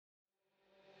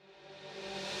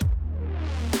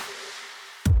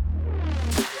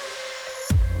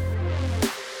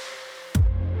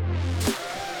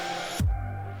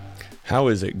How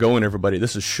is it going, everybody?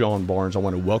 This is Sean Barnes. I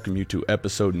want to welcome you to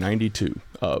episode 92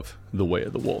 of The Way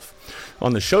of the Wolf.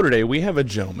 On the show today, we have a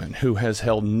gentleman who has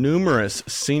held numerous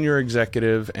senior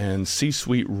executive and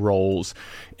C-suite roles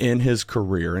in his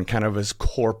career and kind of his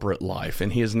corporate life.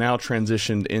 And he has now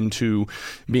transitioned into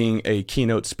being a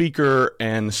keynote speaker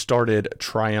and started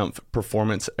Triumph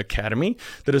Performance Academy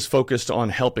that is focused on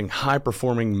helping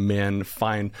high-performing men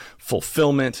find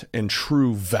fulfillment and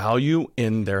true value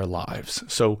in their lives.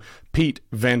 So, Pete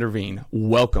Vanderveen,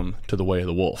 welcome to The Way of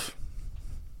the Wolf.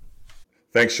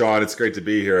 Thanks, Sean. It's great to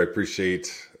be here.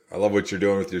 I love what you're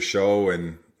doing with your show,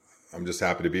 and I'm just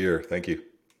happy to be here. Thank you.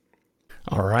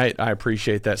 All right. I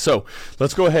appreciate that. So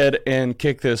let's go ahead and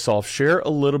kick this off. Share a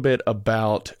little bit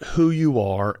about who you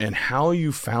are and how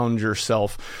you found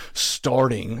yourself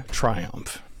starting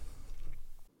Triumph.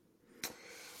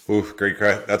 Ooh, great.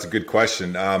 That's a good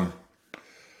question. I've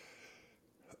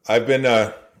been,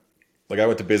 I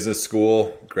went to business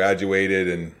school, graduated,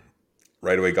 and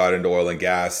right away got into oil and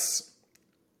gas.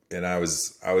 And I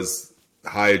was a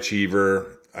high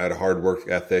achiever. I had a hard work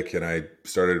ethic, and I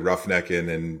started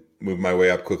roughnecking and moved my way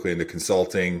up quickly into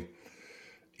consulting,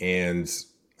 and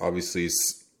obviously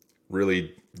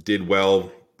really did well,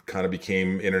 kind of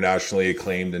became internationally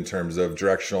acclaimed in terms of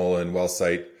directional and well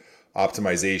site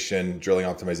optimization, drilling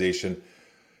optimization.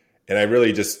 And I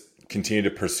really just continued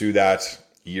to pursue that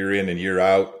year in and year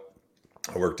out.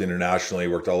 I worked internationally,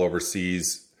 worked all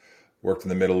overseas, worked in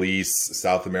the Middle East,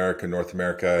 South America, North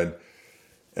America,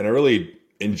 and I really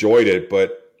enjoyed it.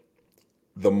 But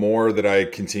the more that I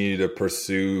continued to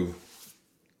pursue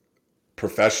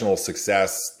professional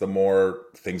success, the more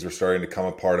things were starting to come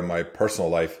apart in my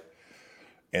personal life.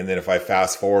 And then if I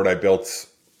fast forward, I built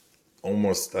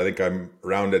I think I'm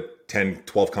around at 10,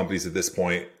 12 companies at this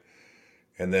point.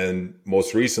 And then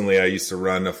most recently, I used to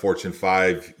run a Fortune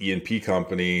 5 E&P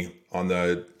company on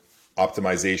the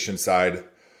optimization side.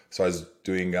 So I was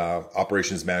doing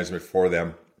operations management for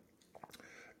them.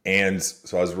 And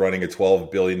so I was running a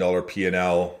 $12 billion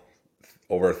P&L,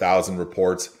 over 1,000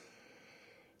 reports.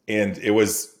 And it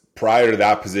was prior to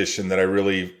that position that I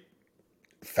really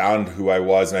found who I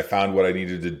was, and I found what I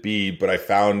needed to be. But I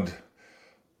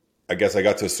guess I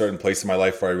got to a certain place in my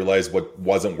life where I realized what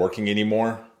wasn't working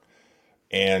anymore.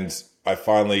 And I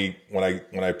finally, when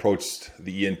I approached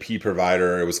the E&P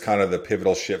provider, it was kind of the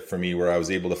pivotal shift for me where I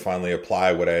was able to finally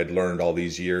apply what I had learned all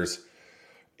these years.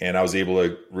 And I was able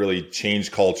to really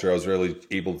change culture. I was really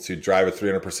able to drive a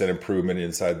 300% improvement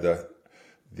inside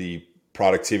the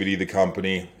productivity of the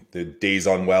company, the days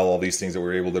on well, all these things that we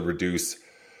were able to reduce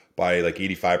by like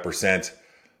 85%.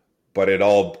 But it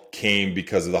all came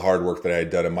because of the hard work that I had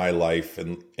done in my life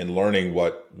and learning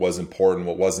what was important,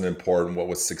 what wasn't important, what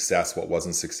was success, what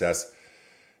wasn't success.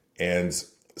 And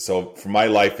so for my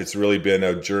life, it's really been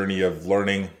a journey of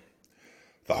learning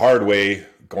the hard way,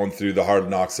 going through the hard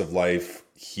knocks of life,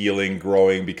 healing,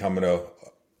 growing, becoming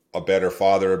a better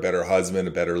father, a better husband,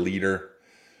 a better leader,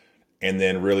 and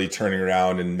then really turning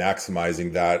around and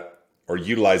maximizing that or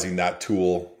utilizing that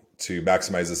tool to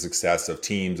maximize the success of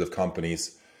teams, of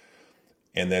companies.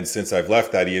 And then since I've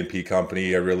left that E&P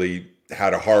company, I really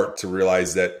had a heart to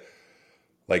realize that,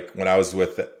 like when I was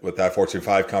with that Fortune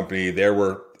 5 company, there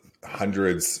were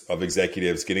hundreds of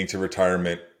executives getting to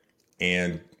retirement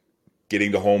and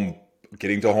getting to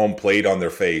home plate on their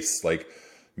face. Like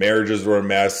marriages were a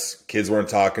mess. Kids weren't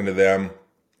talking to them.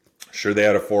 Sure, they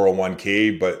had a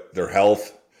 401k, but their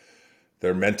health,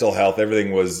 their mental health,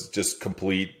 everything was just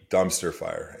complete dumpster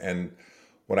fire. And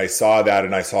when I saw that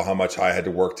and I saw how much I had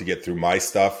to work to get through my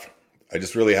stuff, I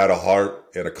just really had a heart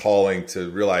and a calling to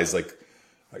realize like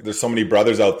there's so many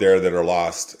brothers out there that are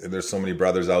lost. And there's so many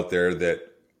brothers out there that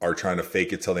are trying to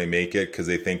fake it till they make it because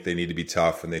they think they need to be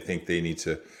tough and they think they need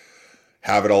to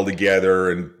have it all together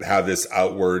and have this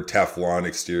outward Teflon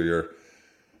exterior,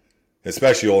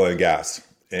 especially oil and gas.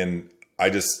 And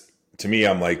to me,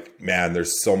 I'm like, man,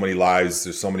 there's so many lives,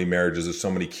 there's so many marriages, there's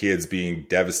so many kids being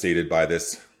devastated by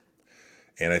this.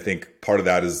 And I think part of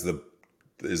that is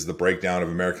the breakdown of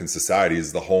American society,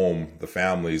 is the home, the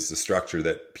families, the structure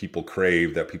that people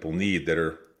crave, that people need, that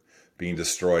are being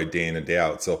destroyed day in and day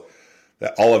out. So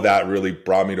all of that really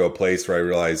brought me to a place where I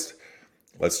realized,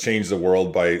 let's change the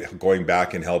world by going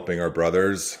back and helping our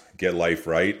brothers get life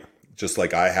right, just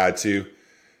like I had to.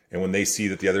 And when they see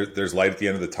that there's light at the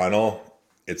end of the tunnel,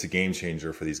 it's a game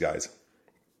changer for these guys.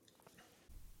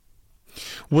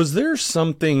 Was there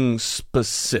something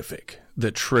specific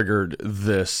that triggered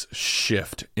this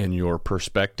shift in your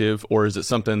perspective, or is it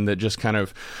something that just kind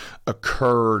of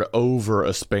occurred over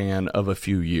a span of a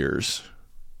few years?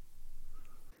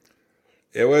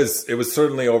 It was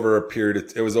certainly over a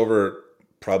period. It was over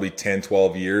probably 10,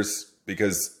 12 years.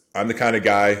 because I'm the kind of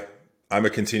guy, I'm a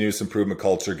continuous improvement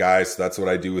culture guy. So that's what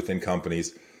I do within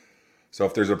companies. So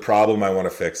if there's a problem, I want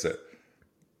to fix it.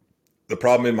 The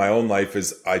problem in my own life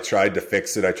is I tried to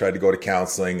fix it. I tried to go to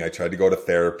counseling. I tried to go to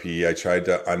therapy. I tried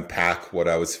to unpack what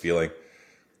I was feeling,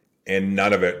 and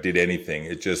none of it did anything.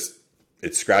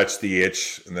 It scratched the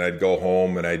itch, and then I'd go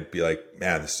home and I'd be like,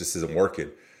 man, this just isn't working.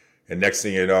 And next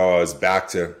thing you know, I was back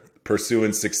to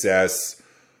pursuing success.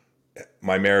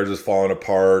 My marriage was falling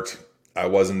apart. I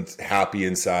wasn't happy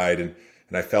inside. And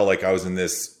I felt like I was in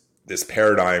this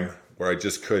paradigm where I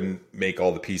just couldn't make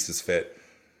all the pieces fit.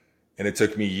 And it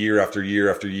took me year after year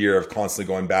after year of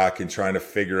constantly going back and trying to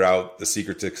figure out the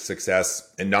secret to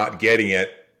success and not getting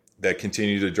it, that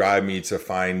continued to drive me to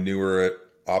find newer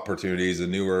opportunities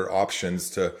and newer options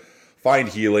to find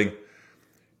healing.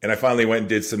 And I finally went and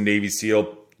did some Navy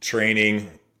SEAL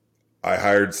training. I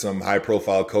hired some high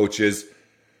profile coaches,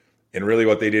 and really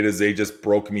what they did is they just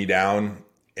broke me down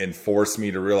and forced me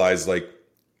to realize, like,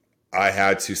 I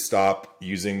had to stop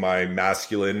using my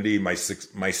masculinity, my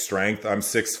strength. I'm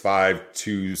 6'5",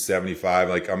 275.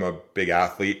 Like, I'm a big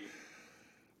athlete.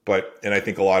 And I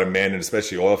think a lot of men, and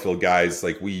especially oil field guys,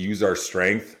 like, we use our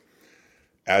strength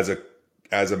as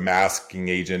a masking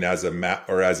agent,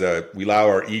 we allow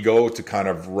our ego to kind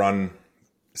of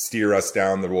steer us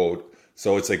down the road.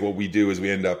 So it's like what we do is we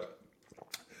end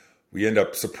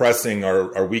up suppressing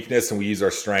our weakness, and we use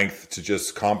our strength to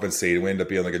just compensate. And we end up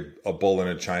being like a bull in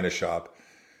a china shop.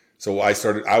 So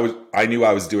I knew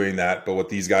I was doing that, but what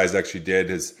these guys actually did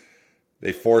is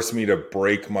they forced me to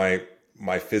break my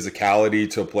physicality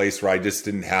to a place where I just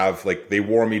didn't have, like, they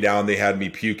wore me down. They had me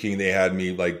puking. They had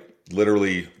me, like,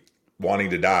 literally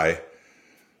wanting to die.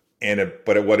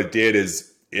 But what it did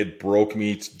is it broke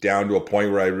me down to a point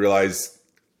where I realized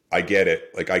I get it.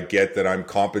 Like, I get that I'm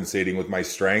compensating with my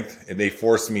strength, and they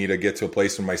forced me to get to a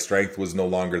place where my strength was no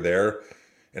longer there.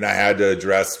 And I had to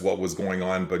address what was going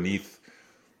on beneath,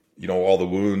 all the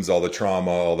wounds, all the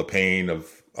trauma, all the pain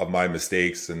of my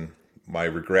mistakes and my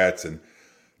regrets, and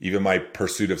even my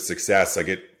pursuit of success. Like,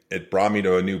 it brought me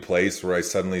to a new place where I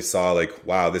suddenly saw, like,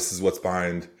 wow, this is what's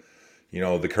behind,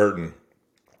 the curtain.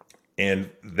 And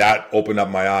that opened up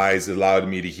my eyes. It allowed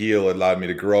me to heal. It allowed me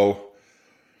to grow.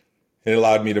 It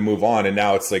allowed me to move on. And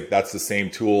now it's like, that's the same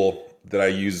tool that I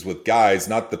use with guys,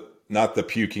 not the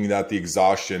puking, not the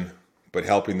exhaustion, but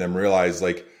helping them realize,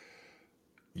 like,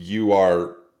 you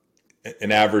are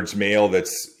an average male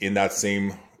that's in that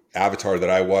same avatar that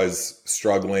I was,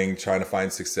 struggling, trying to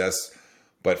find success,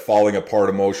 but falling apart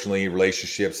emotionally,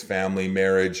 relationships, family,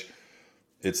 marriage.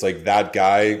 It's like that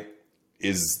guy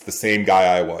is the same guy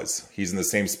I was. He's in the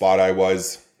same spot I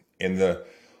was.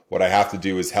 What I have to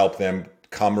do is help them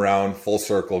come around full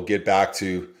circle, get back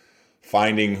to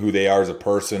finding who they are as a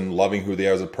person, loving who they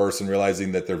are as a person,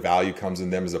 realizing that their value comes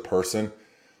in them as a person.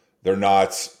 They're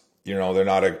not, they're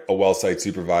not a well site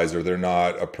supervisor. They're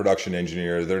not a production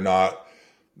engineer. They're not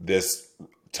this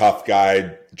tough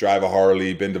guy, drive a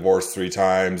Harley, been divorced 3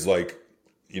 times. Like,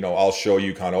 I'll show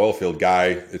you kind of oil field guy.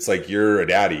 It's like, you're a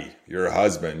daddy, you're a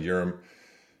husband,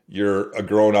 you're a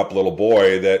grown up little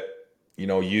boy that,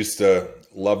 used to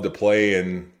love to play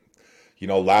and,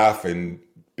 laugh and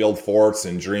build forts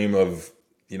and dream of,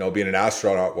 being an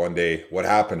astronaut one day. What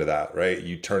happened to that, right?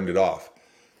 You turned it off.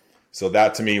 So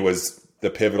that to me was the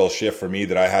pivotal shift for me,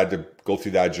 that I had to go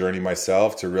through that journey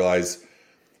myself to realize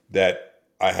that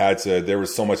there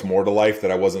was so much more to life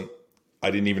that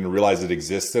I didn't even realize it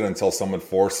existed until someone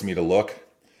forced me to look.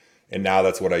 And now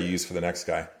that's what I use for the next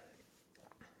guy.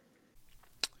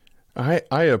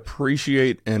 I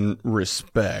appreciate and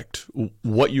respect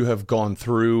what you have gone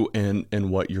through and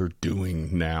what you're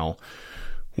doing now.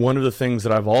 One of the things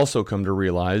that I've also come to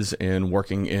realize in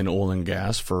working in oil and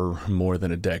gas for more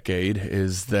than a decade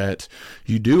is that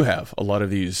you do have a lot of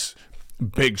these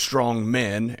big, strong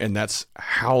men, and that's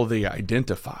how they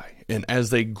identify. And as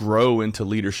they grow into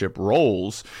leadership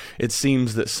roles, it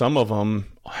seems that some of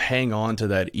them hang on to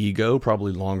that ego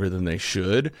probably longer than they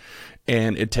should.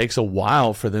 And it takes a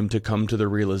while for them to come to the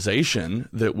realization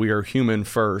that we are human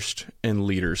first and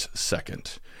leaders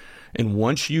second. And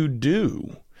once you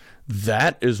do,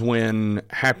 that is when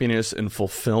happiness and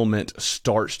fulfillment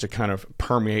starts to kind of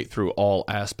permeate through all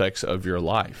aspects of your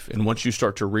life. And once you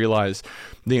start to realize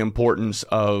the importance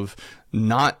of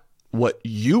not what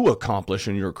you accomplish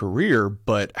in your career,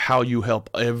 but how you help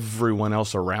everyone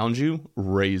else around you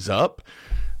raise up,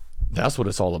 that's what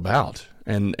it's all about.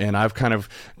 And I've kind of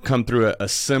come through a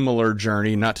similar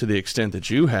journey, not to the extent that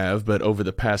you have, but over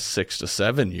the past 6 to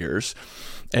 7 years.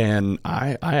 And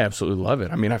I absolutely love it.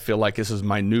 I mean, I feel like this is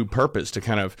my new purpose, to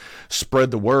kind of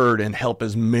spread the word and help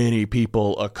as many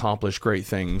people accomplish great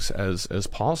things as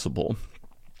possible.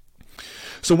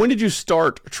 So when did you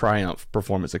start Triumph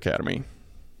Performance Academy?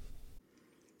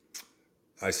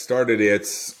 I started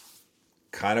it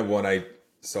kind of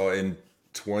in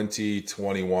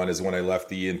 2021 is when I left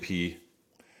the E&P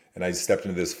and I stepped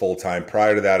into this full time.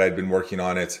 Prior to that, I'd been working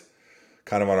on it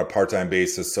kind of on a part-time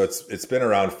basis. So it's been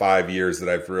around 5 years that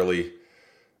I've really,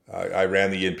 I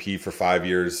ran the E&P for 5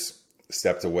 years,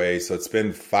 stepped away. So it's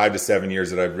been 5 to 7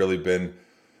 years that I've really been,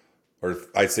 or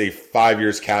I'd say 5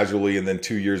 years casually and then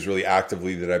 2 years really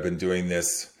actively that I've been doing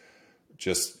this,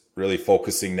 just really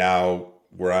focusing now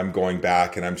where I'm going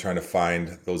back and I'm trying to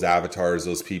find those avatars,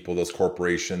 those people, those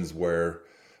corporations where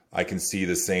I can see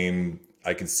the same,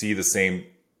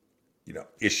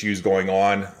 issues going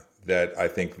on, that I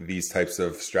think these types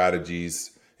of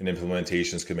strategies and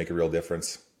implementations can make a real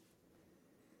difference.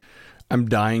 I'm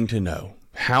dying to know,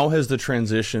 how has the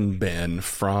transition been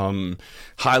from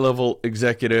high-level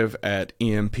executive at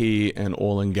E&P and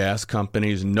oil and gas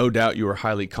companies? No doubt you are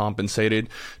highly compensated,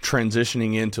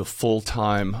 transitioning into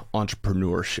full-time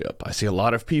entrepreneurship. I see a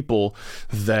lot of people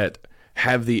that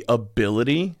have the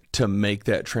ability to make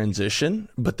that transition,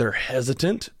 but they're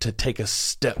hesitant to take a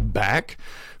step back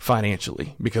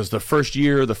financially, because the first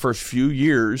few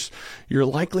years, you're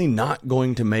likely not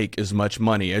going to make as much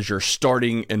money as you're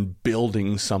starting and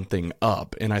building something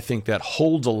up. And I think that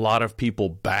holds a lot of people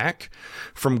back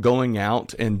from going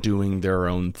out and doing their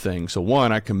own thing. So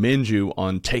one, I commend you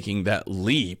on taking that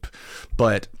leap,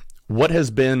 but what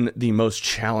has been the most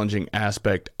challenging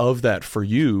aspect of that for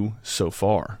you so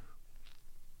far?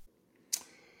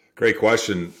 Great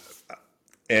question.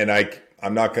 And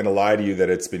I'm not going to lie to you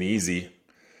that it's been easy.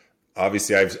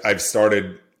 Obviously, I've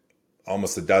started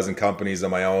almost a dozen companies on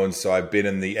my own. So I've been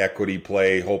in the equity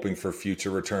play, hoping for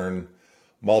future return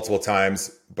multiple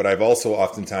times. But I've also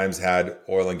oftentimes had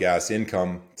oil and gas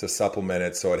income to supplement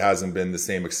it. So it hasn't been the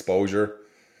same exposure.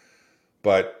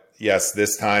 But yes,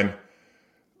 this time,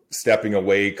 stepping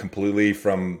away completely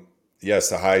from,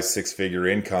 a high six-figure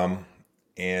income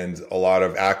and a lot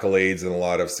of accolades and a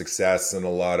lot of success and a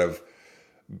lot of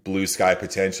blue sky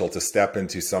potential, to step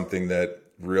into something that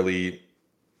really,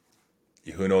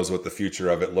 who knows what the future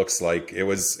of it looks like. It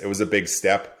was a big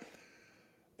step.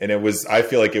 And I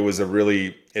feel like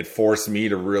it forced me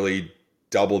to really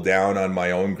double down on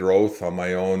my own growth, on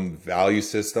my own value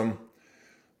system,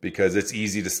 because it's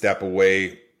easy to step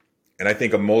away. And I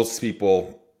think of most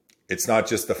people, it's not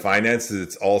just the finances,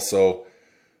 it's also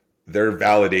their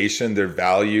validation, their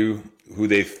value, who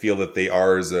they feel that they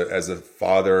are as a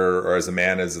father or as a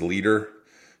man, as a leader,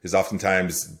 is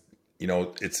oftentimes,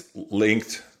 it's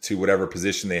linked to whatever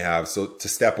position they have. So to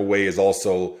step away is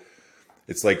also,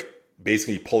 it's like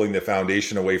basically pulling the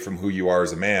foundation away from who you are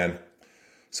as a man.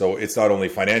 So it's not only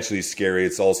financially scary,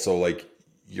 it's also like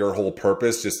your whole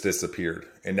purpose just disappeared.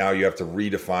 And now you have to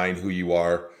redefine who you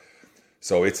are.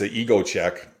 So it's an ego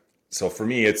check. So for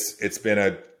me, it's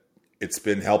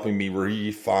been helping me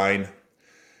refine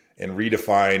and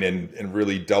redefine and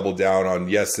really double down on,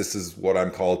 yes, this is what I'm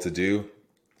called to do.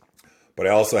 But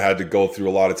I also had to go through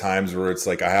a lot of times where it's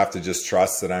like, I have to just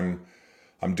trust that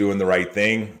I'm doing the right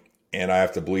thing. And I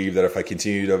have to believe that if I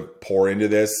continue to pour into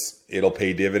this, it'll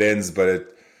pay dividends.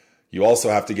 But you also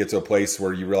have to get to a place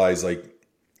where you realize, like,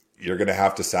 you're going to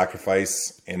have to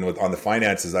sacrifice. And on the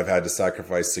finances, I've had to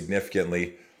sacrifice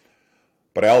significantly.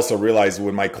 But I also realized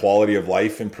when my quality of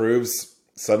life improves,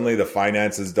 suddenly the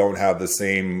finances don't have the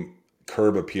same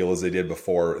curb appeal as they did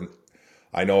before.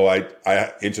 I know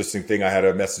interesting thing, I had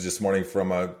a message this morning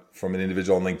from an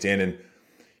individual on LinkedIn, and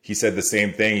he said the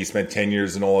same thing. He spent 10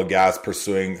 years in oil and gas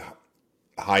pursuing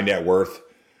high net worth,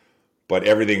 but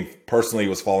everything personally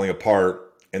was falling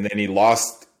apart. And then he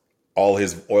lost all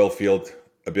his oil field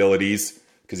abilities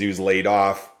because he was laid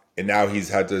off. And now he's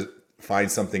had to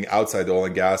find something outside the oil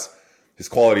and gas. His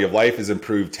quality of life has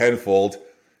improved tenfold.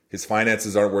 His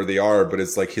finances aren't where they are, but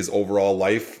it's like his overall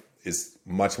life is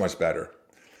much, much better.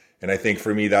 And I think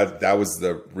for me, that was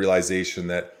the realization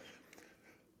that,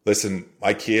 listen,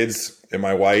 my kids and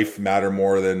my wife matter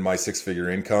more than my six-figure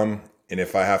income. And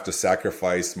if I have to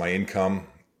sacrifice my income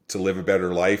to live a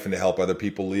better life and to help other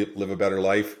people live a better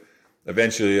life,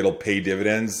 eventually it'll pay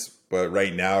dividends. But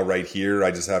right now, right here,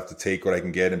 I just have to take what I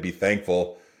can get and be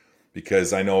thankful,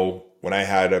 because I know when I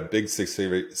had a big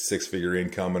six-figure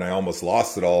income and I almost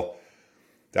lost it all,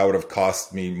 that would have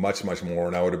cost me much, much more.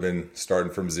 And I would have been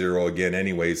starting from zero again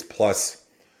anyways. Plus,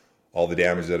 all the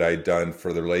damage that I'd done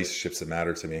for the relationships that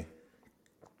matter to me.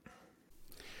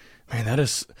 Man, that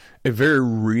is a very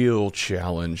real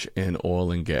challenge in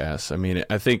oil and gas. I mean,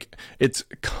 I think it's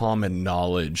common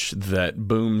knowledge that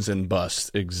booms and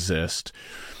busts exist.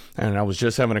 And I was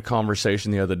just having a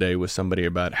conversation the other day with somebody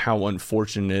about how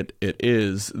unfortunate it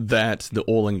is that the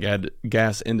oil and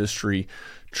gas industry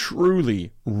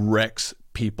truly wrecks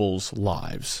people's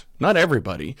lives. Not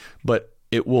everybody, but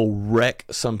it will wreck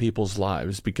some people's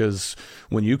lives, because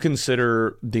when you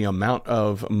consider the amount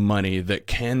of money that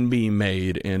can be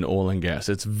made in oil and gas,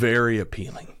 it's very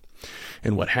appealing.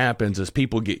 And what happens is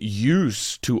people get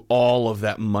used to all of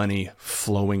that money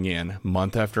flowing in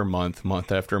month after month,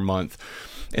 month after month,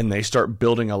 and they start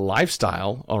building a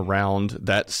lifestyle around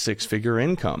that six-figure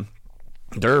income.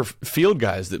 There are field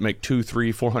guys that make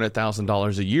 $200,000, $300,000,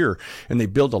 $400,000 a year, and they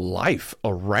build a life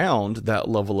around that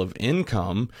level of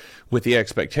income with the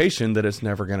expectation that it's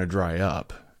never going to dry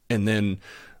up. And then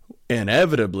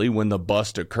inevitably, when the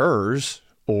bust occurs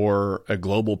or a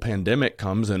global pandemic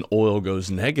comes and oil goes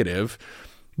negative,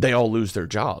 they all lose their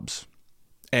jobs.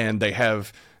 And they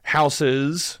have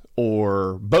houses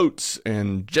or boats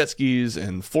and jet skis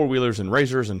and four-wheelers and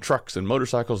racers and trucks and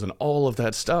motorcycles and all of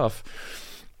that stuff.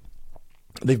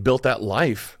 They've built that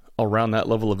life around that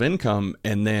level of income,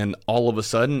 and then all of a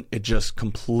sudden it just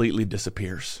completely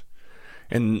disappears.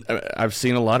 And I've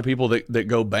seen a lot of people that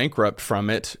go bankrupt from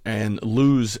it and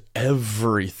lose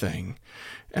everything.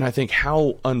 And I think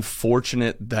how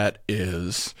unfortunate that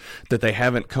is that they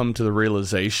haven't come to the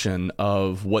realization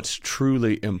of what's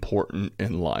truly important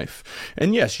in life.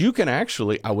 And yes, you can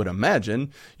actually, I would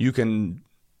imagine, you can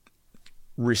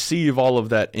receive all of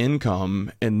that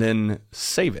income and then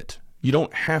save it. You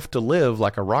don't have to live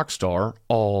like a rock star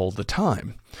all the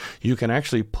time. You can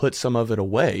actually put some of it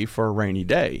away for a rainy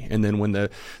day. And then when the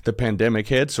pandemic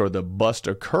hits or the bust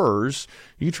occurs,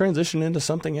 you transition into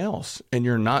something else and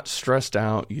you're not stressed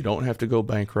out. You don't have to go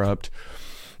bankrupt.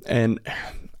 And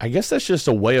I guess that's just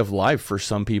a way of life for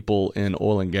some people in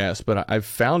oil and gas. But I've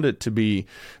found it to be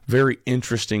very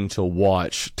interesting to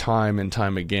watch time and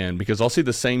time again, because I'll see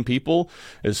the same people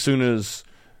as soon as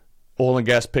oil and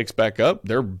gas picks back up,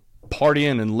 they're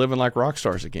partying and living like rock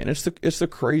stars again. It's the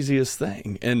craziest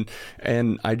thing. And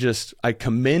I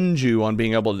commend you on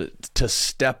being able to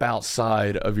step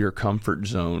outside of your comfort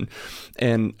zone.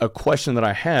 And a question that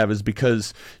I have is,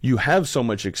 because you have so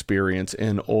much experience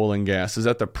in oil and gas, is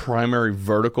that the primary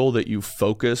vertical that you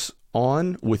focus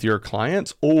on with your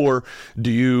clients, or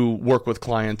do you work with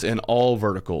clients in all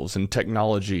verticals, in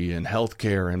technology and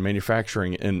healthcare and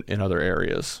manufacturing in other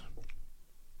areas?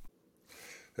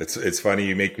 It's funny,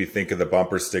 you make me think of the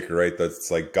bumper sticker, right?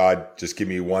 That's like, God, just give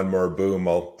me one more boom.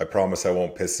 I promise I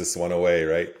won't piss this one away,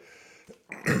 right?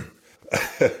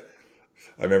 I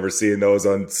remember seeing those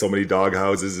on so many dog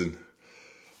houses.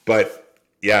 But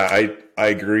yeah, I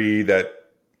agree that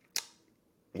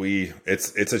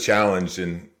it's a challenge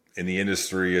in the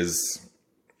industry. It's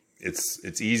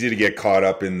easy to get caught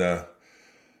up in the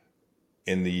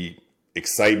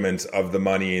excitement of the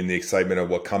money and the excitement of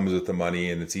what comes with the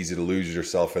money, and it's easy to lose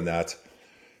yourself in that.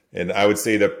 And I would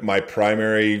say that my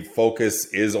primary focus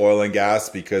is oil and gas,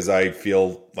 because I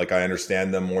feel like I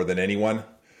understand them more than anyone.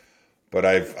 But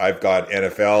I've got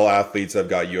NFL athletes, I've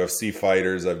got UFC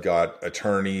fighters, I've got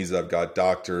attorneys, I've got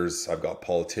doctors, I've got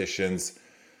politicians.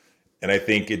 And I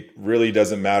think it really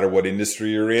doesn't matter what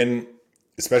industry you're in,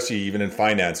 especially even in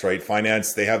finance, right?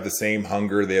 Finance, they have the same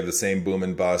hunger, they have the same boom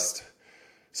and bust.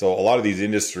 So a lot of these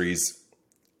industries,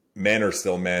 men are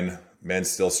still men. Men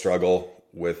still struggle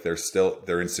with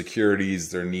their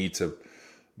insecurities, their need to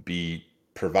be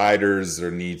providers, their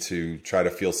need to try to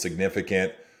feel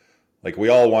significant. Like, we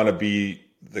all want to be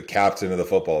the captain of the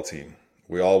football team.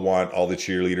 We all want all the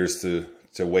cheerleaders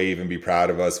to wave and be proud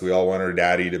of us. We all want our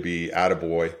daddy to be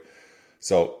attaboy.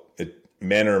 So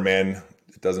men are men.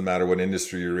 It doesn't matter what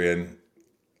industry you're in.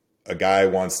 A guy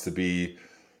wants to be...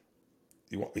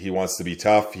 He wants to be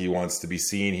tough. He wants to be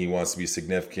seen. He wants to be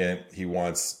significant. He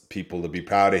wants people to be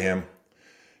proud of him.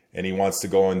 And he wants to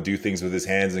go and do things with his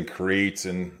hands and create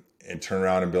and turn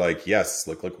around and be like, yes,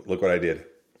 look what I did.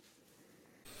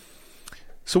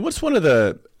 So what's one of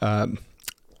the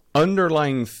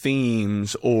underlying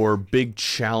themes or big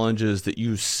challenges that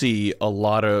you see a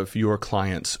lot of your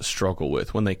clients struggle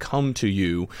with when they come to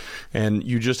you? And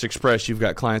you just expressed you've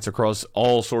got clients across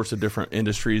all sorts of different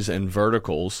industries and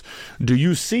verticals. Do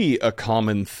you see a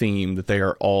common theme that they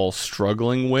are all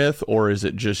struggling with, or is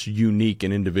it just unique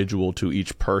and individual to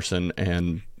each person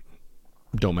and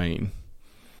domain?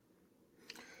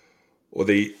 Well,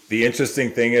 the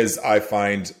interesting thing is, I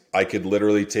find I could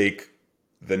literally take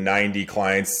the 90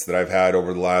 clients that I've had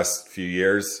over the last few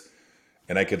years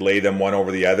and I could lay them one over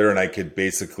the other and I could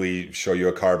basically show you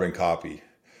a carbon copy.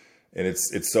 And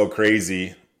it's so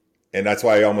crazy. And that's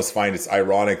why I almost find it's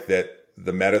ironic that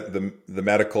the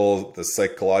medical, the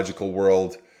psychological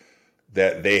world,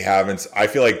 that they haven't, I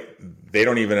feel like they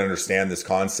don't even understand this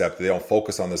concept. They don't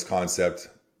focus on this concept.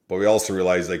 But we also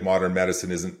realize like modern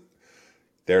medicine isn't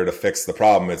there to fix the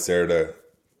problem. It's there to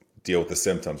deal with the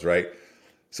symptoms, right?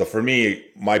 So for me,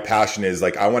 my passion is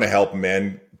like, I want to help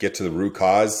men get to the root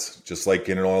cause. Just like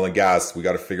in an oil and gas, we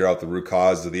got to figure out the root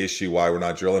cause of the issue, why we're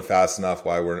not drilling fast enough,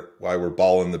 why we're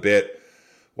balling the bit,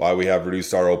 why we have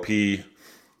reduced ROP,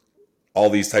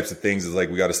 all these types of things. Is like,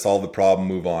 we got to solve the problem,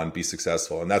 move on, be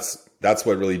successful. And that's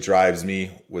what really drives me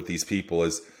with these people,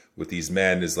 is with these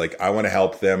men, is like, I want to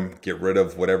help them get rid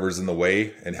of whatever's in the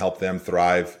way and help them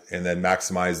thrive and then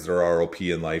maximize their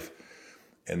ROP in life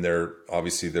and their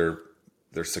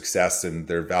success and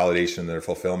their validation and their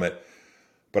fulfillment.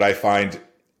 But I find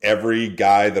every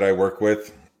guy that I work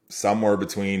with, somewhere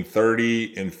between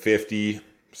 30 and 50,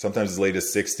 sometimes as late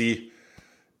as 60,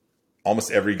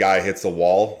 almost every guy hits a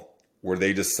wall where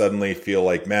they just suddenly feel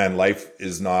like, man, life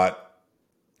is not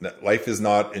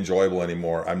enjoyable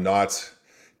anymore. I'm not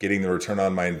getting the return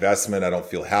on my investment. I don't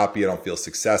feel happy. I don't feel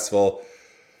successful.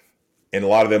 And a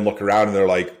lot of them look around and they're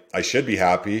like, I should be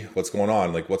happy. What's going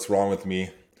on? Like, what's wrong with me?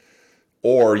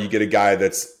 Or you get a guy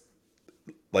that's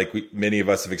like many of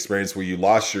us have experienced, where you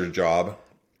lost your job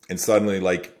and suddenly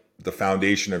like the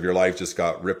foundation of your life just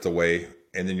got ripped away.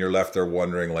 And then you're left there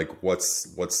wondering like,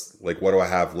 what's like, what do I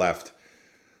have left?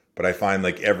 But I find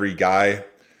like every guy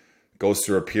goes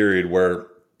through a period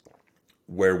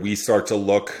where we start to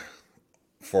look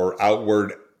for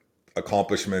outward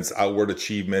accomplishments, outward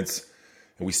achievements,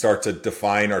 and we start to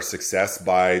define our success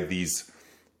by these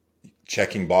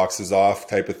checking boxes off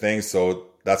type of things. So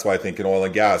that's why I think in oil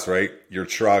and gas, right? Your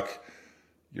truck,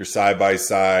 your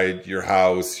side-by-side, your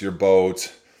house, your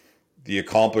boat, the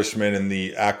accomplishment and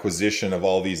the acquisition of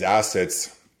all these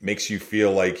assets makes you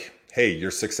feel like, hey,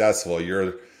 you're successful.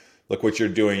 Look what you're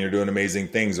doing. You're doing amazing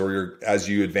things. Or as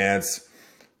you advance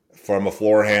from a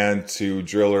floor hand to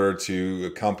driller to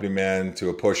a company man to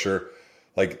a pusher,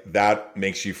 like that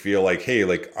makes you feel like, hey,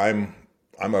 like I'm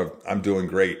doing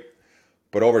great.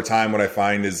 But over time, what I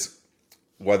find is,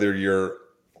 whether you're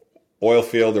oil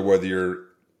field or whether you're,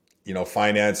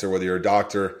 finance, or whether you're a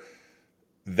doctor,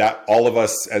 that all of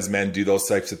us as men do those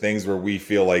types of things where we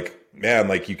feel like, man,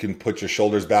 like you can put your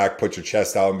shoulders back, put your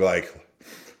chest out and be like,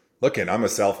 look, I'm a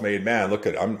self-made man. Look,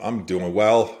 I'm doing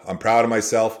well. I'm proud of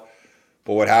myself.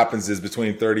 But what happens is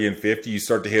between 30 and 50, you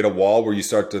start to hit a wall where you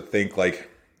start to think like,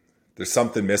 there's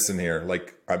something missing here.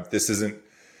 Like this isn't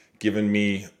giving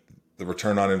me the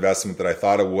return on investment that I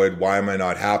thought it would. Why am I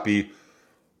not happy?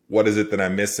 What is it that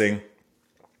I'm missing?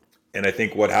 And I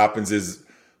think what happens is,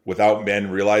 without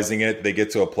men realizing it, they get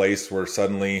to a place where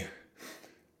suddenly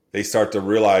they start to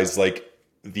realize like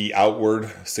the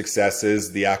outward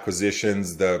successes, the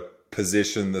acquisitions, the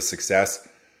position, the success,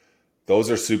 those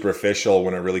are superficial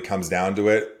when it really comes down to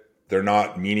it. They're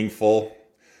not meaningful.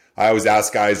 I always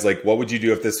ask guys, like, what would you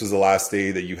do if this was the last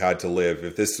day that you had to live?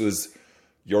 If this was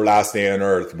your last day on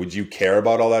earth, would you care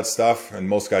about all that stuff? And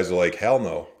most guys are like, hell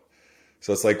no.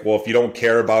 So it's like, well, if you don't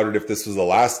care about it, if this was the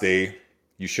last day,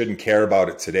 you shouldn't care about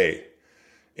it today.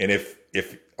 And if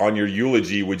on your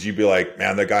eulogy, would you be like,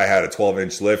 man, that guy had a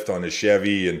 12-inch lift on his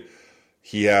Chevy and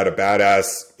he had a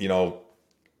badass,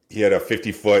 he had a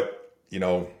 50-foot,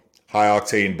 high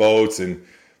octane boats, and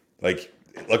like,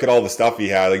 look at all the stuff he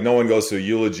had. Like, no one goes to a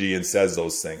eulogy and says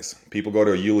those things. People go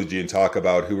to a eulogy and talk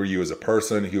about, who are you as a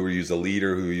person? Who are you as a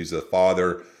leader? Who are you as a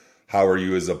father? How are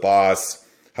you as a boss?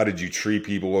 How did you treat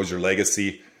people? What was your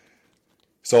legacy?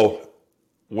 So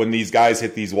when these guys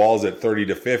hit these walls at 30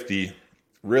 to 50,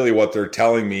 really what they're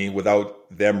telling me without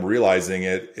them realizing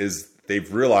it is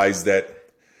they've realized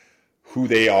that who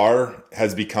they are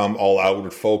has become all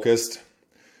outward focused,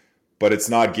 but it's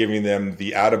not giving them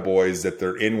the attaboys that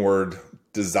their inward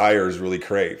desires really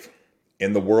crave.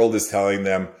 And the world is telling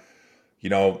them,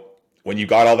 when you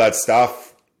got all that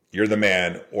stuff, you're the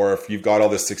man. Or if you've got all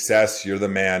this success, you're the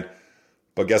man.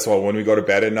 But guess what? When we go to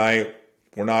bed at night,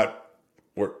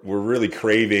 we're really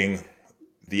craving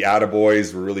the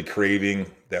attaboys. We're really craving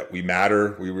that we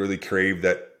matter. We really crave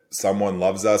that someone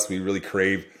loves us. We really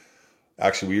crave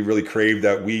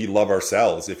that we love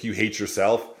ourselves. If you hate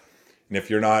yourself and if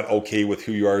you're not okay with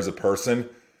who you are as a person,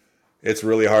 it's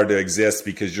really hard to exist,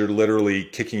 because you're literally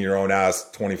kicking your own ass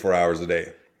 24 hours a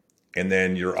day. And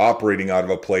then you're operating out of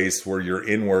a place where your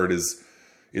inward is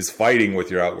fighting with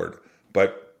your outward.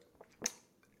 But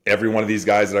every one of these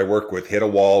guys that I work with hit a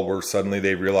wall where suddenly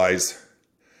they realize,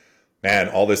 man,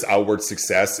 all this outward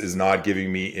success is not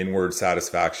giving me inward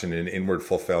satisfaction and inward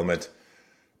fulfillment.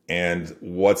 And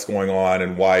what's going on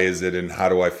and why is it and how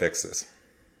do I fix this?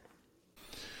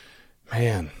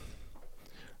 Man,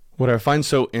 what I find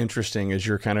so interesting is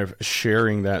you're kind of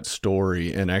sharing that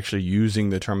story and actually using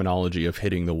the terminology of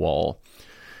hitting the wall.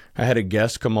 I had a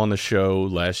guest come on the show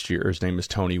last year. His name is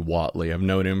Tony Watley. I've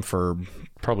known him for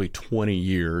probably 20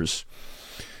 years.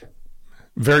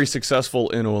 Very successful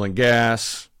in oil and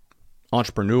gas,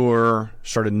 entrepreneur,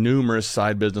 started numerous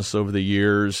side businesses over the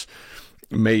years,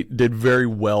 did very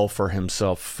well for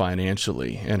himself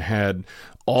financially, and had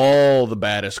all the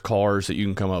baddest cars that you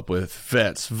can come up with,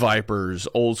 Vets, Vipers,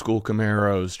 old school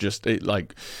Camaros, just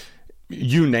like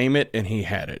you name it, and he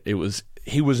had it.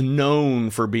 He was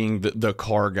known for being the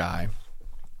car guy.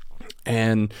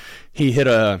 And he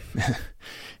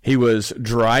he was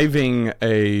driving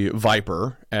a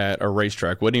Viper at a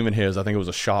racetrack. Wasn't even his. I think it was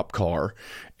a shop car,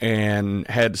 and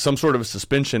had some sort of a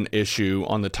suspension issue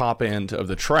on the top end of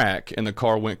the track, and the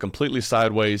car went completely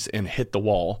sideways and hit the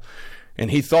wall. And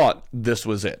he thought this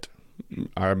was it.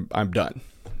 I'm done.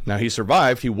 Now, he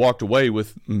survived. He walked away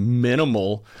with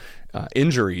minimal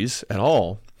injuries at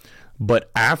all.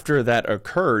 But after that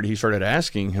occurred, he started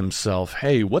asking himself,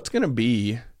 hey, what's going to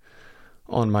be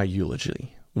on my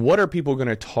eulogy? What are people going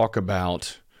to talk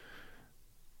about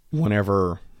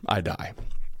whenever I die?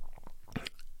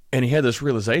 And he had this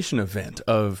realization event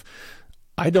of,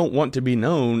 I don't want to be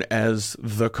known as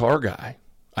the car guy.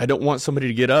 I don't want somebody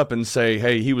to get up and say,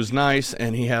 hey, he was nice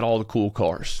and he had all the cool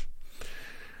cars.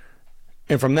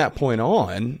 And from that point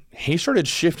on, he started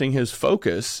shifting his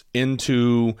focus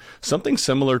into something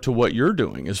similar to what you're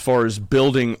doing as far as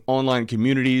building online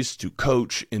communities to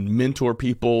coach and mentor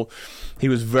people. He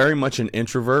was very much an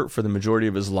introvert for the majority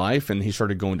of his life, and he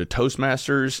started going to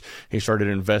Toastmasters. He started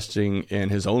investing in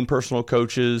his own personal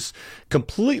coaches,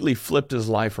 completely flipped his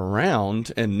life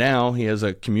around, and now he has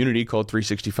a community called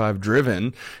 365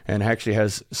 Driven and actually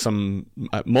has some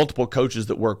multiple coaches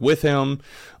that work with him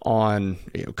on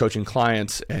coaching clients.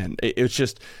 And it's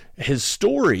just, his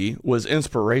story was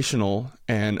inspirational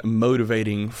and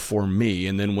motivating for me.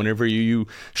 And then whenever you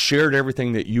shared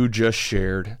everything that you just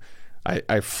shared,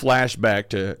 I flashed back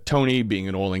to Tony being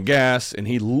in oil and gas, and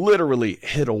he literally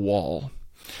hit a wall.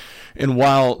 And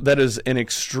while that is an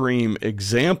extreme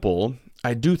example,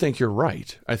 I do think you're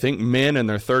right. I think men in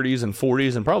their 30s and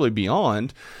 40s and probably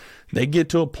beyond, they get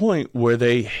to a point where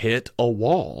they hit a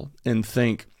wall and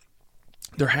think,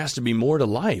 there has to be more to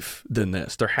life than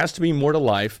this. There has to be more to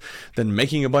life than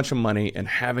making a bunch of money and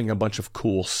having a bunch of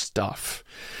cool stuff.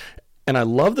 And I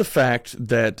love the fact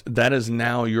that that is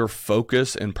now your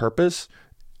focus and purpose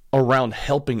around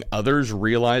helping others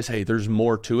realize, hey, there's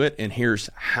more to it, and here's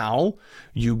how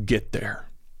you get there.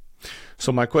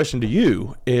 So my question to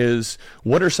you is,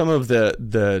 what are some of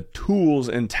the tools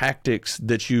and tactics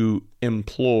that you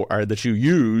employ or that you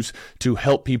use to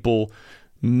help people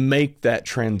make that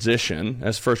transition?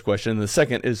 As first question. And the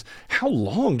second is, how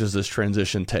long does this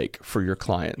transition take for your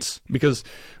clients? Because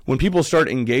when people start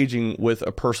engaging with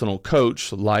a personal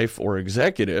coach, life or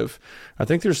executive, I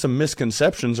think there's some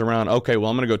misconceptions around, okay,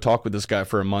 well, I'm going to go talk with this guy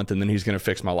for a month and then he's going to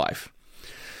fix my life.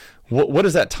 What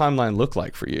does that timeline look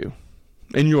like for you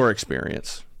in your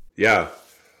experience? Yeah.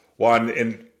 Well,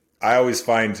 and I always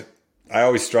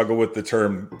struggle with the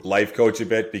term life coach a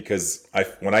bit, because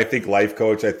when I think life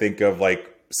coach, I think of like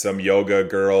some yoga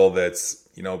girl that's,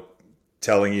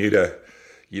 telling you to,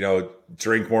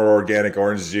 drink more organic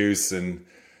orange juice and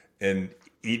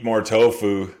eat more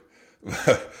tofu.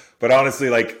 But honestly,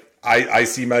 like I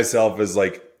see myself as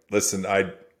like, listen,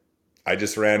 I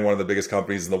just ran one of the biggest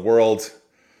companies in the world.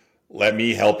 Let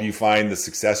me help you find the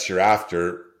success you're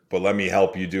after, but let me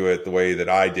help you do it the way that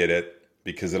I did it,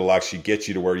 because it'll actually get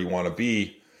you to where you want to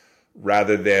be,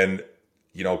 rather than,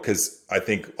 because I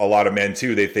think a lot of men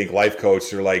too, they think life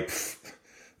coach, they're like,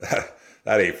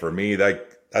 that ain't for me.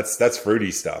 That's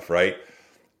fruity stuff, right?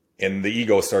 And the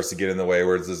ego starts to get in the way,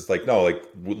 where it's just like, no, like,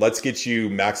 let's get you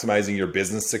maximizing your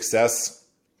business success,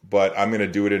 but I'm going to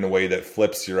do it in a way that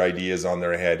flips your ideas on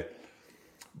their head.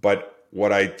 But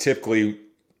what I typically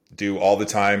do all the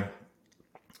time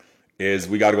is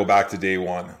we got to go back to day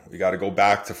one. We got to go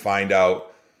back to find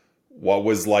out what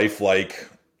was life like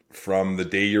from the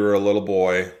day you were a little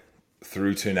boy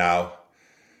through to now.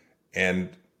 And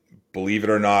believe it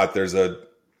or not, there's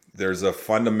a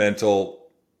fundamental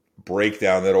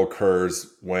breakdown that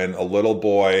occurs when a little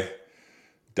boy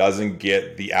doesn't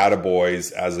get the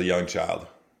attaboys as a young child.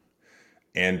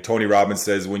 And Tony Robbins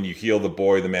says, when you heal the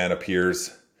boy, the man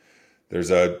appears.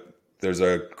 There's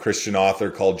a Christian author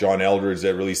called John Eldredge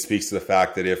that really speaks to the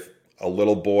fact that if a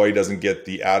little boy doesn't get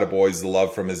the attaboys, the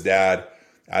love from his dad,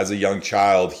 as a young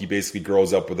child, he basically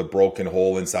grows up with a broken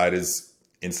hole inside his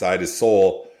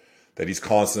soul that he's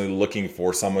constantly looking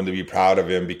for someone to be proud of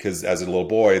him, because as a little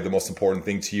boy, the most important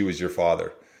thing to you is your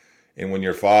father. And when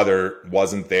your father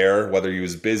wasn't there, whether he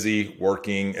was busy,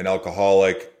 working, an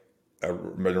alcoholic,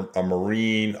 a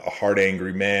Marine, a hard,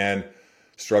 angry man,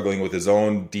 struggling with his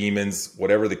own demons,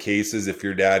 whatever the case is, if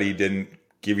your daddy didn't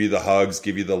give you the hugs,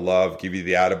 give you the love, give you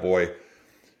the attaboy,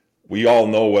 we all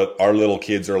know what our little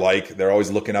kids are like. They're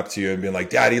always looking up to you and being like,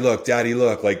 Daddy, look,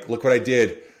 like, look what I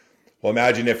did. Well,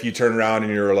 imagine if you turn around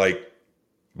and you're like,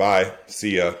 bye,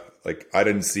 see ya. Like, I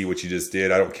didn't see what you just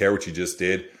did. I don't care what you just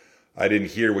did. I didn't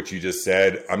hear what you just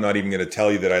said. I'm not even going to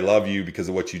tell you that I love you because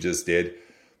of what you just did.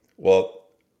 Well,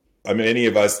 I mean, any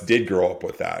of us did grow up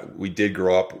with that. We did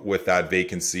grow up with that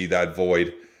vacancy, that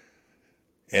void.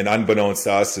 And unbeknownst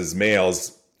to us as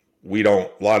males, a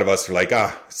lot of us are like,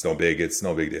 it's no big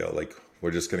deal. Like,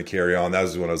 we're just going to carry on. That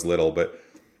was when I was little. But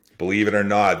believe it or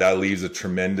not, that leaves a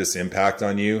tremendous impact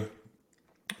on you,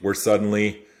 where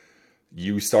suddenly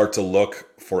you start to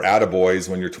look for attaboys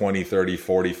when you're 20, 30,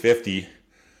 40, 50.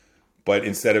 But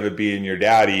instead of it being your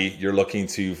daddy, you're looking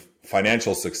to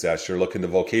financial success. You're looking to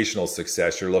vocational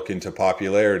success. You're looking to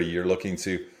popularity. You're looking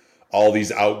to all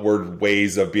these outward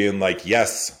ways of being like,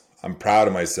 yes, I'm proud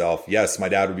of myself. Yes, my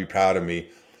dad would be proud of me.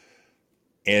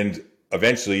 And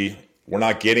eventually we're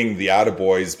not getting the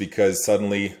attaboys because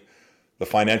suddenly the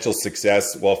financial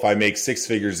success, well, if I make 6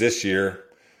 figures this year,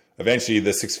 eventually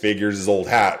the 6 figures is old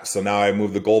hat. So now I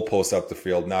move the goalposts up the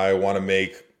field. Now I want to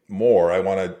make more. I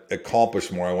want to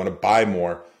accomplish more. I want to buy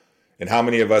more. And how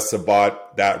many of us have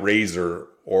bought that razor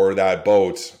or that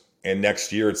boat, and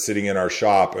next year it's sitting in our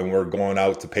shop and we're going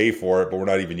out to pay for it, but we're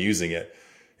not even using it.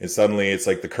 And suddenly it's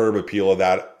like the curb appeal of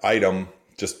that item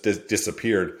just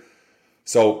disappeared.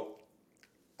 So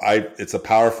it's a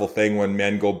powerful thing when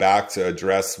men go back to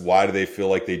address why do they feel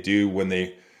like they do,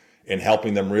 and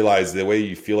helping them realize the way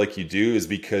you feel like you do is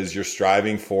because you're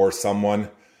striving for someone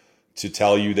to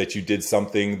tell you that you did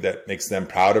something that makes them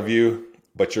proud of you,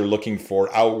 but you're looking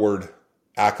for outward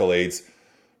accolades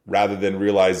rather than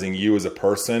realizing you as a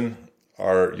person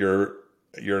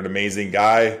you're an amazing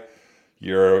guy.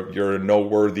 You're a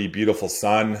noteworthy, beautiful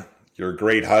son. You're a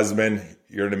great husband.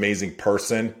 You're an amazing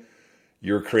person.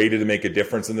 You're created to make a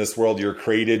difference in this world. You're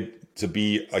created to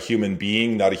be a human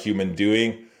being, not a human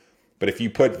doing. But if you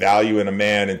put value in a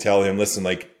man and tell him, listen,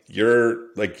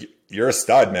 you're a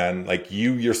stud, man. Like,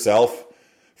 you yourself,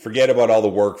 forget about all the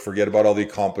work, forget about all the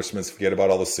accomplishments, forget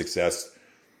about all the success.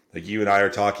 Like, you and I are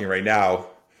talking right now.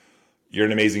 You're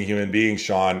an amazing human being,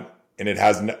 Sean. And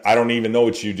I don't even know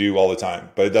what you do all the time,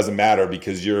 but it doesn't matter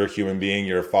because you're a human being,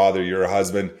 you're a father, you're a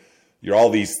husband, you're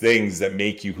all these things that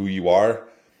make you who you are.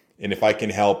 And if I can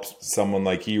help someone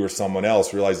like you or someone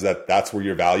else realize that that's where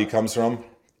your value comes from.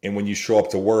 And when you show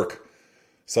up to work,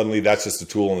 suddenly that's just a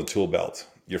tool in the tool belt.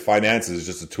 Your finances is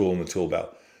just a tool in the tool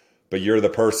belt, but you're the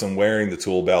person wearing the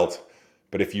tool belt.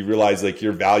 But if you realize like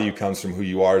your value comes from who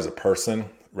you are as a person,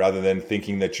 rather than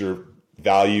thinking that your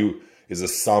value is a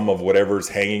sum of whatever's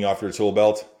hanging off your tool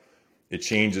belt, it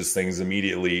changes things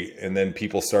immediately. And then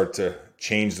people start to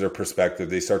change their perspective.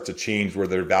 They start to change where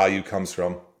their value comes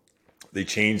from. They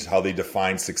change how they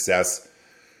define success.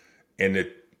 And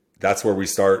that's where we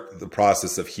start the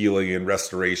process of healing and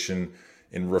restoration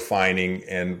and refining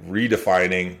and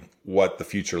redefining what the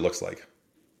future looks like.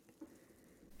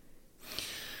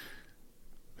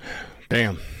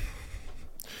 Damn.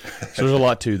 So there's a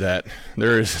lot to that.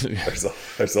 There's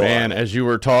a man, lot. As you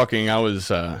were talking,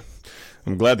 I'm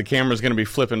glad the camera's going to be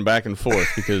flipping back and forth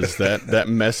because that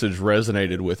message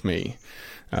resonated with me.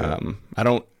 I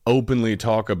don't openly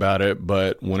talk about it,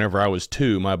 but whenever I was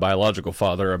 2, my biological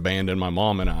father abandoned my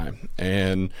mom and I,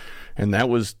 and that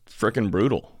was freaking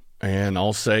brutal. And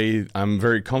I'll say I'm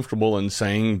very comfortable in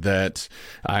saying that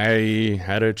I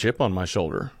had a chip on my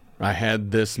shoulder. I had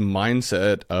this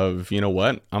mindset of, you know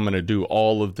what, I'm going to do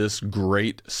all of this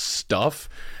great stuff,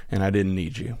 and I didn't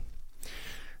need you.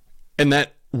 And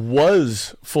that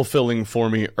was fulfilling for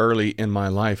me early in my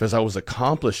life as I was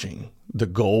accomplishing the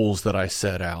goals that I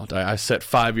set out. I set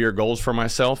 5-year goals for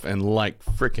myself, and like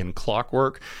freaking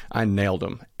clockwork, I nailed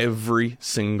them, every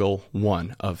single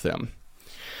one of them.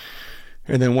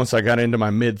 And then once I got into my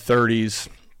mid-30s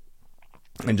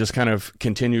and just kind of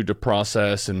continued to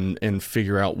process and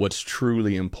figure out what's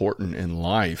truly important in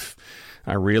life,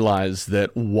 I realized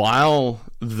that while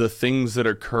the things that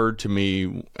occurred to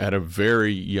me at a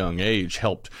very young age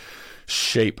helped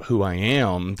shape who I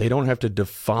am, they don't have to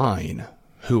define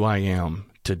who I am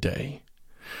today.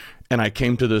 And I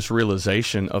came to this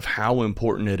realization of how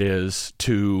important it is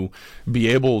to be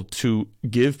able to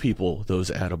give people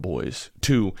those attaboys,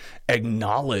 to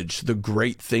acknowledge the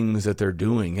great things that they're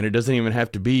doing. And it doesn't even have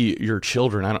to be your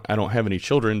children. I don't have any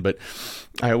children, but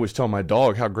I always tell my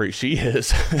dog how great she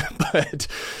is. But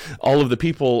all of the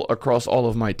people across all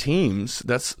of my teams,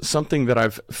 that's something that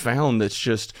I've found that's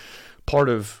just part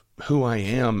of who I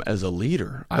am as a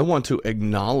leader. I want to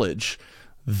acknowledge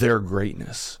their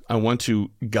greatness. I want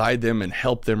to guide them and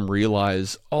help them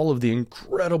realize all of the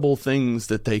incredible things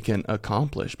that they can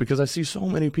accomplish, because I see so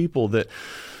many people that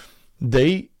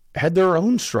they had their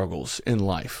own struggles in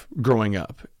life growing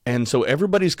up. And so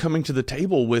everybody's coming to the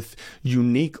table with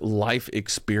unique life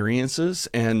experiences,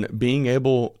 and being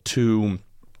able to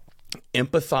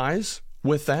empathize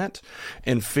with that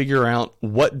and figure out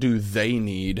what do they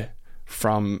need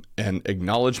from an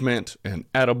acknowledgement, an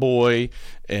attaboy,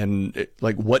 and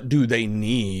like, what do they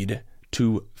need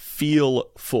to feel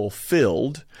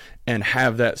fulfilled and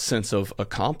have that sense of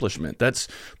accomplishment. That's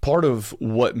part of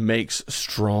what makes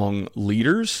strong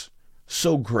leaders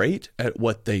so great at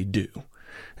what they do.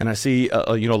 And I see,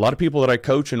 a lot of people that I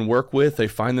coach and work with, they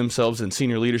find themselves in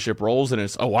senior leadership roles, and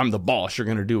it's, oh, I'm the boss, you're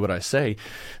going to do what I say.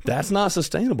 That's not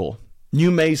sustainable.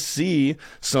 You may see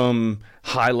some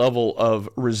high level of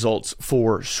results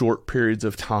for short periods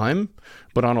of time,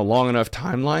 but on a long enough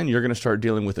timeline, you're going to start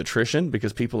dealing with attrition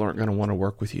because people aren't going to want to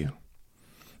work with you.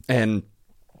 And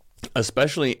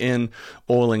especially in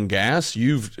oil and gas,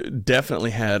 you've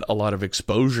definitely had a lot of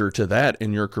exposure to that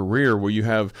in your career, where you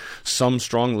have some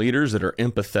strong leaders that are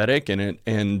empathetic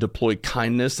and deploy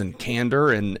kindness and candor,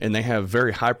 and they have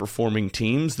very high performing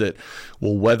teams that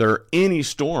will weather any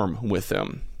storm with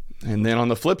them. And then on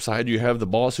the flip side, you have the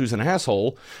boss who's an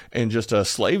asshole and just a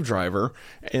slave driver.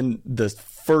 And the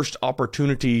first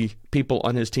opportunity people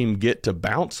on his team get to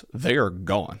bounce, they are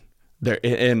gone.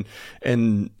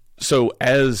 And so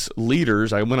as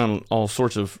leaders, I went on all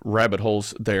sorts of rabbit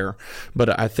holes there,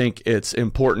 but I think it's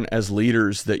important as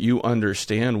leaders that you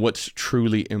understand what's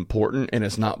truly important, and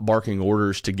it's not barking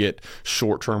orders to get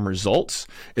short-term results.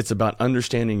 It's about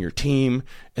understanding your team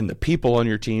and the people on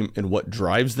your team and what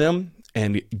drives them,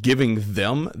 and giving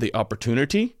them the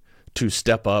opportunity to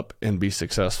step up and be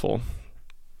successful.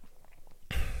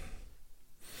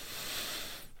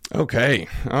 Okay.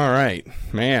 All right,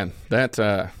 man, that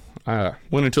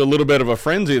went into a little bit of a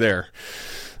frenzy there.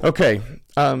 Okay.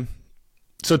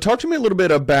 So talk to me a little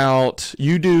bit about,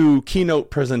 you do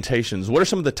keynote presentations. What are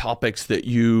some of the topics that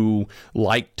you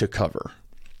like to cover?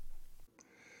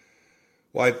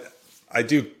 Well, I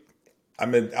do.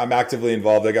 I'm actively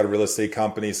involved. I got a real estate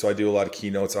company, so I do a lot of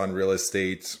keynotes on real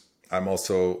estate. I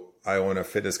own a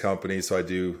fitness company, so I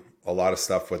do a lot of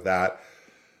stuff with that.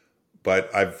 But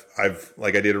I've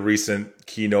I did a recent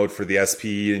keynote for the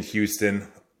SPE in Houston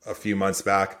a few months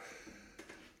back.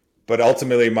 But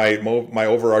ultimately, my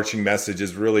overarching message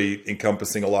is really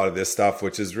encompassing a lot of this stuff,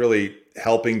 which is really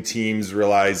helping teams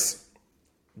realize,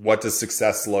 what does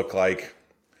success look like?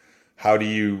 How do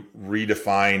you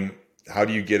redefine? How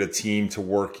do you get a team to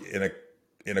work in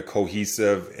a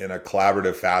cohesive, in a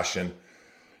collaborative fashion?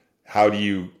 How do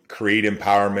you create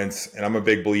empowerment? And I'm a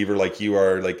big believer, like you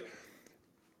are, like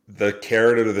the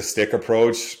carrot or the stick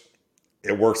approach.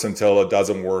 It works until it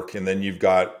doesn't work, and then you've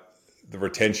got the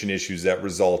retention issues that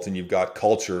result, and you've got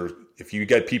culture. If you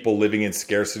get people living in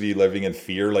scarcity, living in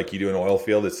fear, like you do in an oil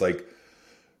field, it's like,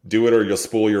 do it or you'll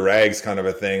spool your rags kind of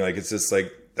a thing. Like, it's just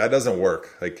like, that doesn't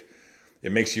work. Like,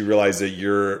 it makes you realize that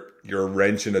you're a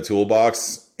wrench in a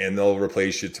toolbox, and they'll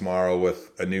replace you tomorrow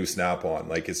with a new Snap-on.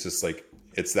 Like, it's just like,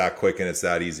 it's that quick and it's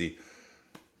that easy.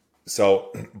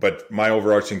 So, but my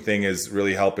overarching thing is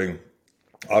really helping,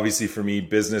 obviously for me,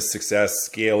 business success,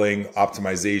 scaling,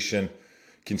 optimization,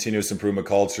 continuous improvement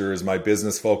culture is my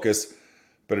business focus,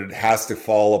 but it has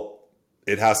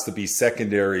to be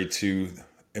secondary to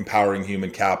empowering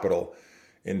human capital.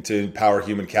 And to empower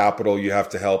human capital, you have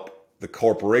to help the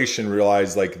corporation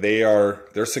realize, like, their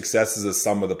success is a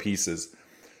sum of the pieces.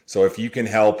 So if you can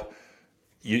help,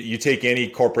 you take any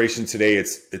corporation today,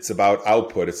 it's about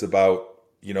output. It's about,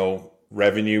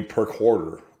 revenue per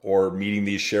quarter, or meeting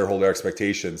these shareholder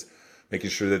expectations, making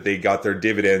sure that they got their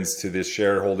dividends to the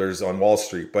shareholders on Wall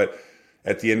Street. But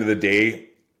at the end of the day,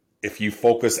 if you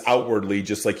focus outwardly,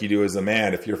 just like you do as a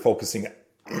man, if you're focusing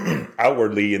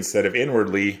outwardly instead of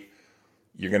inwardly,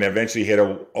 you're going to eventually hit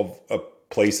a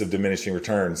place of diminishing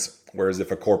returns. Whereas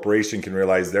if a corporation can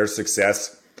realize their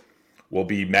success will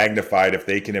be magnified if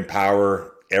they can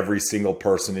empower every single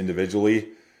person individually,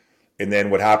 and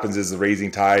then what happens is the raising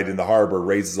tide in the harbor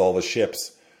raises all the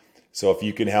ships. So if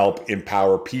you can help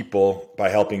empower people by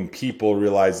helping people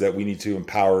realize that we need to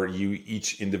empower you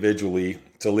each individually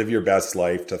to live your best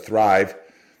life, to thrive,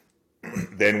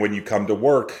 then when you come to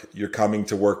work, you're coming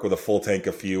to work with a full tank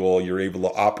of fuel. You're able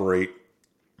to operate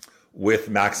with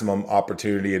maximum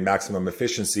opportunity and maximum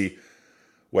efficiency.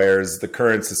 Whereas the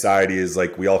current society is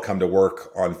like, we all come to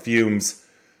work on fumes,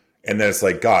 and then it's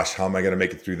like, gosh, how am I going to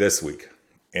make it through this week?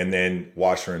 And then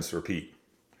wash, rinse, repeat.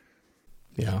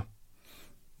 Yeah.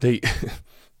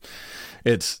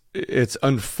 It's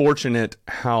unfortunate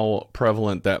how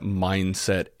prevalent that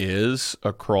mindset is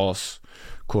across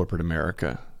corporate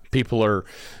America.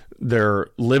 They're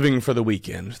living for the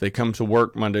weekend. They come to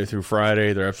work Monday through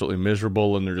Friday. They're absolutely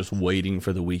miserable, and they're just waiting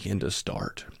for the weekend to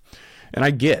start. And I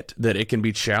get that it can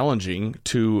be challenging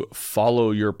to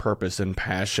follow your purpose and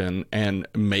passion and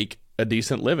make a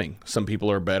decent living. Some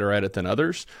people are better at it than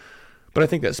others, but I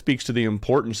think that speaks to the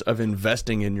importance of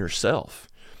investing in yourself.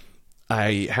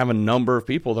 I have a number of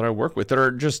people that I work with that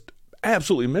are just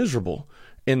absolutely miserable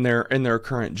in their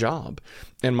current job.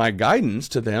 And my guidance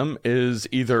to them is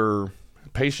either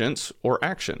patience or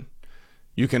action.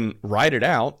 You can write it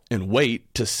out and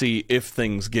wait to see if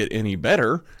things get any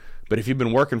better. But if you've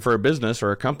been working for a business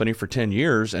or a company for 10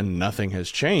 years and nothing has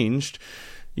changed,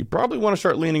 you probably want to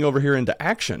start leaning over here into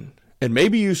action. And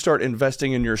maybe you start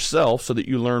investing in yourself so that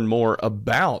you learn more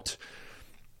about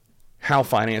how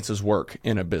finances work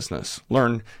in a business.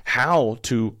 Learn how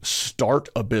to start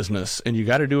a business. And you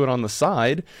got to do it on the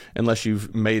side unless you've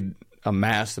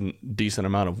amassed a decent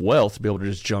amount of wealth to be able to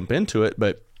just jump into it.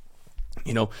 But,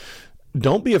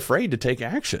 don't be afraid to take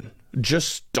action.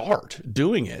 Just start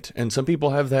doing it. And some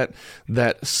people have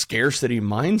that scarcity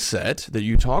mindset that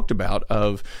you talked about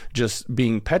of just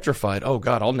being petrified. Oh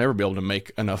God, I'll never be able to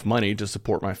make enough money to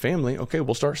support my family. Okay,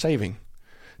 we'll start saving.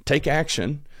 Take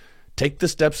action. Take the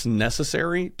steps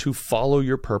necessary to follow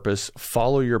your purpose,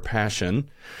 follow your passion.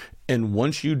 And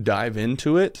once you dive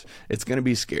into it, it's going to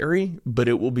be scary, but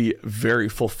it will be very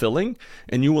fulfilling,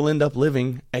 and you will end up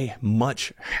living a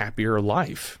much happier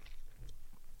life.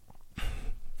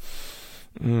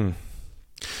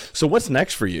 So what's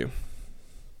next for you?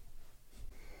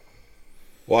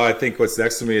 Well, I think what's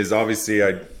next for me is obviously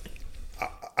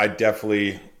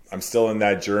I'm still in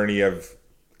that journey of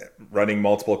running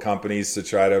multiple companies to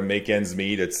try to make ends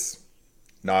meet. It's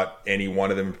not any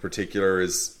one of them in particular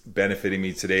is benefiting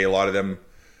me today. A lot of them,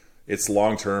 it's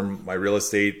long-term. My real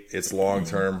estate, it's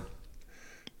long-term.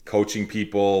 Coaching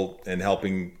people and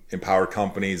helping empower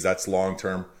companies, that's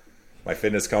long-term. My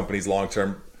fitness company's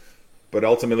long-term. But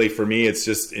ultimately for me, it's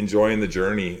just enjoying the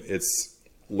journey. It's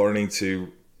learning to,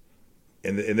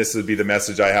 and this would be the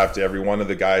message I have to every one of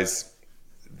the guys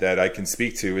that I can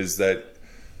speak to, is that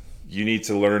you need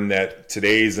to learn that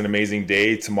today is an amazing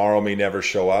day. Tomorrow may never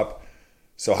show up.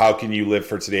 So how can you live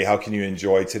for today? How can you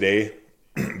enjoy today?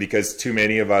 Because too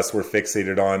many of us were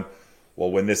fixated on,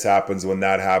 well, when this happens, when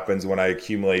that happens, when I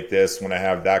accumulate this, when I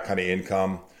have that kind of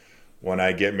income, when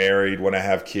I get married, when I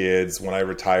have kids, when I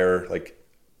retire, like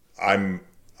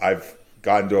I've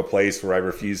gotten to a place where I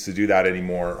refuse to do that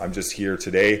anymore. I'm just here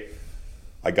today.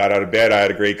 I got out of bed. I had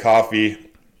a great coffee.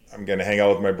 I'm going to hang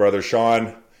out with my brother,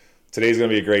 Sean. Today's going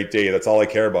to be a great day. That's all I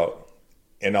care about.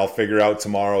 And I'll figure out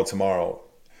tomorrow.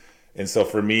 And so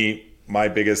for me, my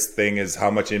biggest thing is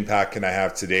how much impact can I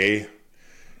have today?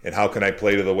 And how can I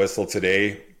play to the whistle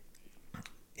today?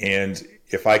 And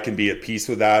if I can be at peace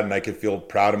with that, and I can feel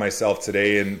proud of myself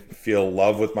today and feel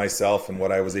love with myself and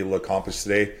what I was able to accomplish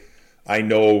today, I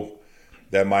know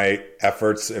that my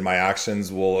efforts and my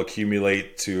actions will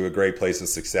accumulate to a great place of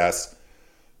success.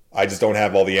 I just don't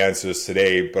have all the answers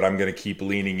today, but I'm going to keep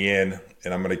leaning in,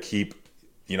 and I'm going to keep,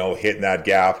 hitting that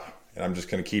gap, and I'm just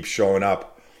going to keep showing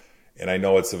up. And I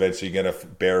know it's eventually going to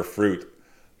bear fruit.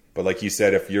 But like you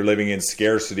said, if you're living in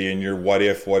scarcity and you're what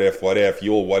if,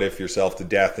 you'll what if yourself to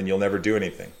death and you'll never do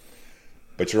anything.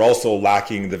 But you're also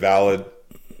lacking the value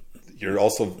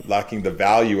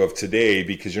of today,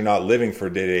 because you're not living for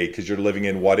today, because you're living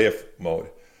in what if mode.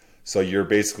 So you're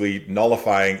basically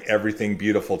nullifying everything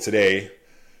beautiful today,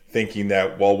 thinking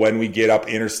that, well, when we get up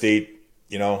interstate,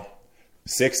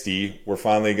 60, we're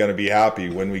finally going to be happy.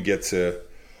 When we get to,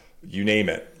 you name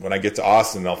it, when I get to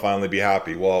Austin, I'll finally be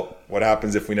happy. Well, what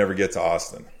happens if we never get to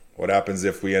Austin? What happens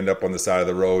if we end up on the side of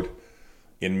the road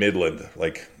in Midland?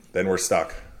 Then we're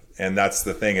stuck. And that's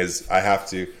the thing is,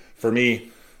 for me,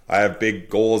 I have big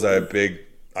goals.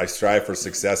 I strive for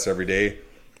success every day.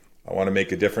 I want to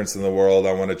make a difference in the world.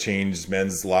 I want to change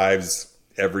men's lives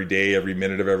every day, every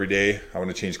minute of every day. I want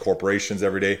to change corporations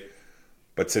every day.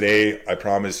 But today, I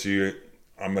promise you,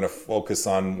 I'm going to focus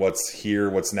on what's here,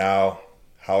 what's now,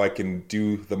 how I can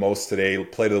do the most today,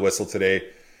 play to the whistle today,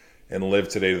 and live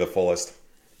today to the fullest.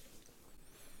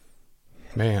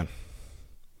 Man,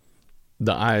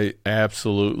 I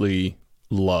absolutely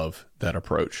love that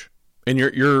approach. And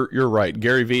you're right.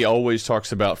 Gary Vee always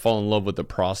talks about fall in love with the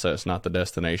process, not the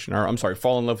destination. Or I'm sorry,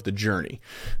 fall in love with the journey,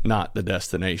 not the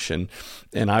destination.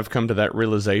 And I've come to that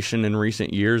realization in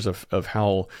recent years of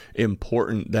how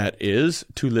important that is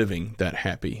to living that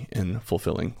happy and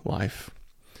fulfilling life.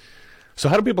 So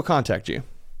how do people contact you?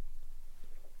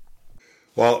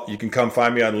 Well, you can come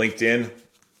find me on LinkedIn.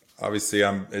 Obviously,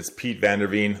 it's Pete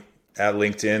Vanderveen at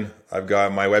LinkedIn. I've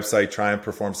got my website,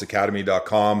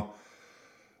 triumphperformanceacademy.com.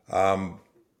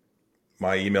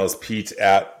 My email is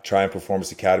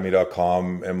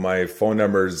pete@triumphperformanceacademy.com, and my phone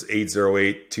number is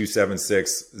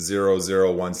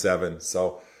 808-276-0017.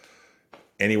 So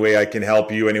any way I can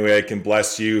help you, any way I can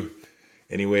bless you,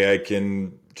 any way I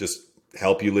can just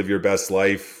help you live your best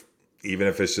life, even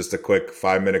if it's just a quick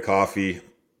 5-minute coffee,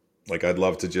 like I'd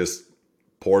love to just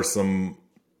pour some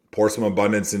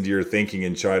abundance into your thinking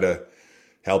and try to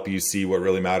help you see what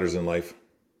really matters in life.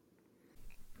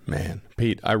 Man,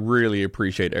 Pete, I really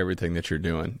appreciate everything that you're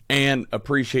doing and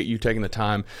appreciate you taking the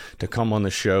time to come on the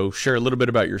show, share a little bit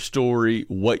about your story,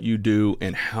 what you do,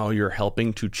 and how you're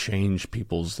helping to change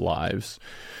people's lives.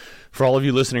 For all of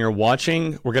you listening or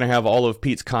watching, we're going to have all of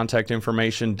Pete's contact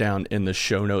information down in the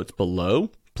show notes below.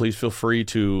 Please feel free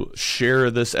to share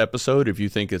this episode if you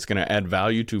think it's going to add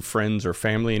value to friends or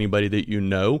family, anybody that you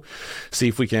know. See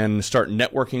if we can start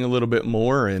networking a little bit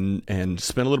more and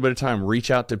spend a little bit of time.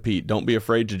 Reach out to Pete. Don't be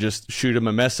afraid to just shoot him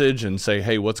a message and say,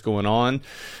 hey, what's going on?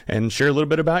 And share a little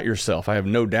bit about yourself. I have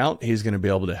no doubt he's going to be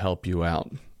able to help you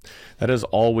out. That is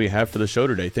all we have for the show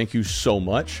today. Thank you so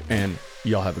much, and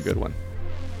y'all have a good one.